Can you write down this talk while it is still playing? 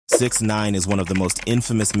6ix9ine is one of the most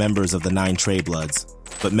infamous members of the Nine Trey Bloods,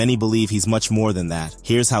 but many believe he's much more than that.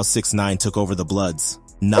 Here's how 6ix9ine took over the Bloods.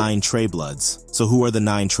 Nine Trey Bloods. So who are the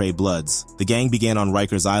Nine Trey Bloods? The gang began on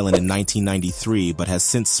Rikers Island in 1993, but has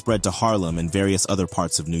since spread to Harlem and various other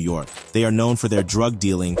parts of New York. They are known for their drug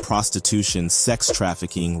dealing, prostitution, sex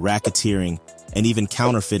trafficking, racketeering, and even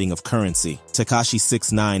counterfeiting of currency. Tekashi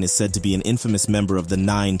 6ix9ine is said to be an infamous member of the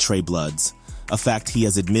Nine Trey Bloods, a fact he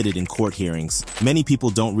has admitted in court hearings. Many people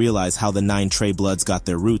don't realize how the Nine Trey Bloods got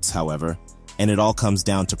their roots, however, and it all comes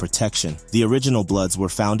down to protection. The original Bloods were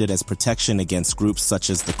founded as protection against groups such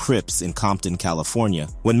as the Crips in Compton, California.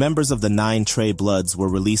 When members of the Nine Trey Bloods were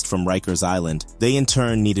released from Rikers Island, they in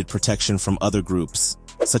turn needed protection from other groups,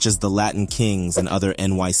 such as the Latin Kings and other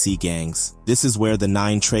NYC gangs. This is where the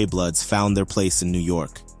Nine Trey Bloods found their place in New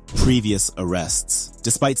York. Previous arrests.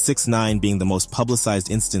 Despite 6ix9ine being the most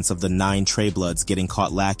publicized instance of the Nine Trey Bloods getting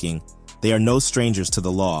caught lacking, they are no strangers to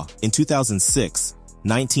the law. In 2006,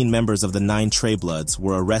 19 members of the Nine Trey Bloods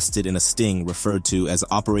were arrested in a sting referred to as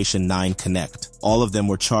Operation 9 Connect. All of them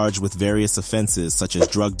were charged with various offenses such as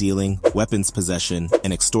drug dealing, weapons possession,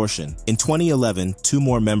 and extortion. In 2011, 2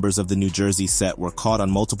 more members of the New Jersey set were caught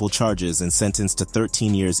on multiple charges and sentenced to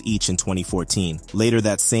 13 years each in 2014. Later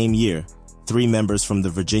that same year, 3 members from the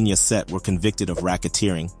Virginia set were convicted of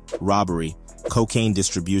racketeering, robbery, cocaine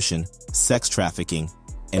distribution, sex trafficking,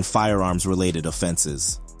 and firearms-related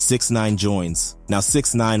offenses. 6ix9ine joins. Now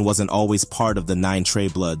 6ix9ine wasn't always part of the Nine Trey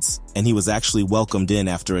Bloods, and he was actually welcomed in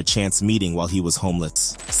after a chance meeting while he was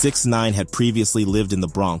homeless. 6ix9ine had previously lived in the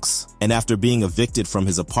Bronx, and after being evicted from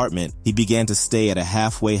his apartment, he began to stay at a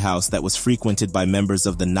halfway house that was frequented by members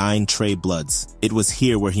of the Nine Trey Bloods. It was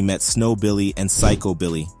here where he met Snow Billy and Psycho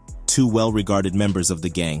Billy, 2 well-regarded members of the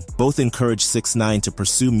gang. Both encouraged 6ix9ine to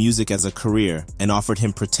pursue music as a career and offered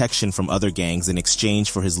him protection from other gangs in exchange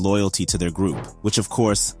for his loyalty to their group, which of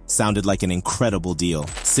course sounded like an incredible deal.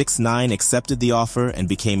 6ix9ine accepted the offer and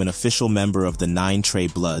became an official member of the Nine Trey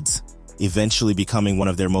Bloods, eventually becoming one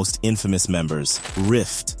of their most infamous members.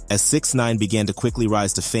 Rift. As 6ix9ine began to quickly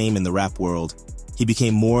rise to fame in the rap world, he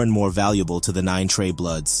became more and more valuable to the Nine Trey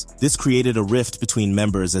Bloods. This created a rift between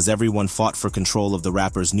members as everyone fought for control of the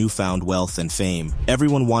rapper's newfound wealth and fame.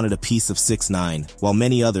 Everyone wanted a piece of 6ix9ine, while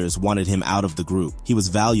many others wanted him out of the group. He was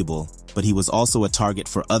valuable, but he was also a target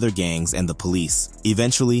for other gangs and the police.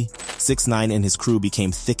 Eventually, 6ix9ine and his crew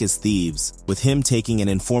became thick as thieves, with him taking an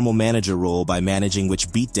informal manager role by managing which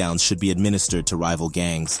beatdowns should be administered to rival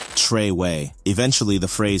gangs. Trey Way. Eventually, the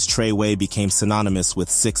phrase Trey Way became synonymous with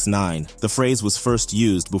 6ix9ine. The phrase was first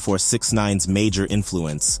used before 6ix9ine's major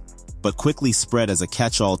influence, but quickly spread as a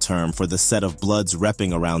catch-all term for the set of Bloods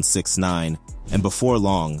repping around 6ix9ine, and before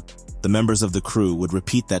long, the members of the crew would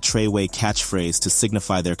repeat that Trey Way catchphrase to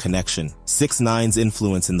signify their connection. 6ix9ine's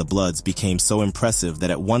influence in the Bloods became so impressive that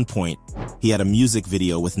at one point, he had a music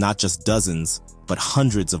video with not just dozens, but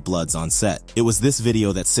hundreds of Bloods on set. It was this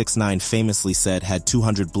video that 6ix9ine famously said had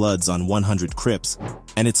 200 Bloods on 100 Crips,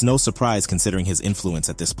 and it's no surprise considering his influence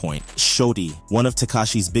at this point. Shorty, one of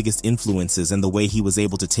Tekashi's biggest influences and the way he was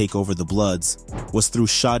able to take over the Bloods, was through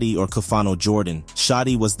Shotty or Kafano Jordan.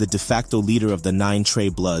 Shotty was the de facto leader of the Nine Trey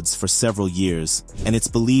Bloods for several years, and it's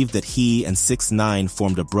believed that he and 6ix9ine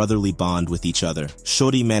formed a brotherly bond with each other.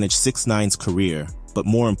 Shorty managed 6ix9ine's career, but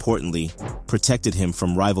more importantly, protected him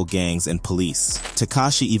from rival gangs and police.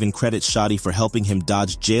 Tekashi even credits Shotty for helping him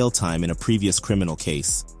dodge jail time in a previous criminal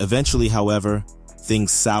case. Eventually, however,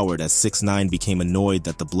 things soured as 6ix9ine became annoyed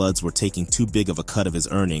that the Bloods were taking too big of a cut of his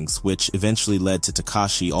earnings, which eventually led to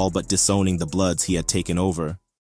Tekashi all but disowning the Bloods he had taken over.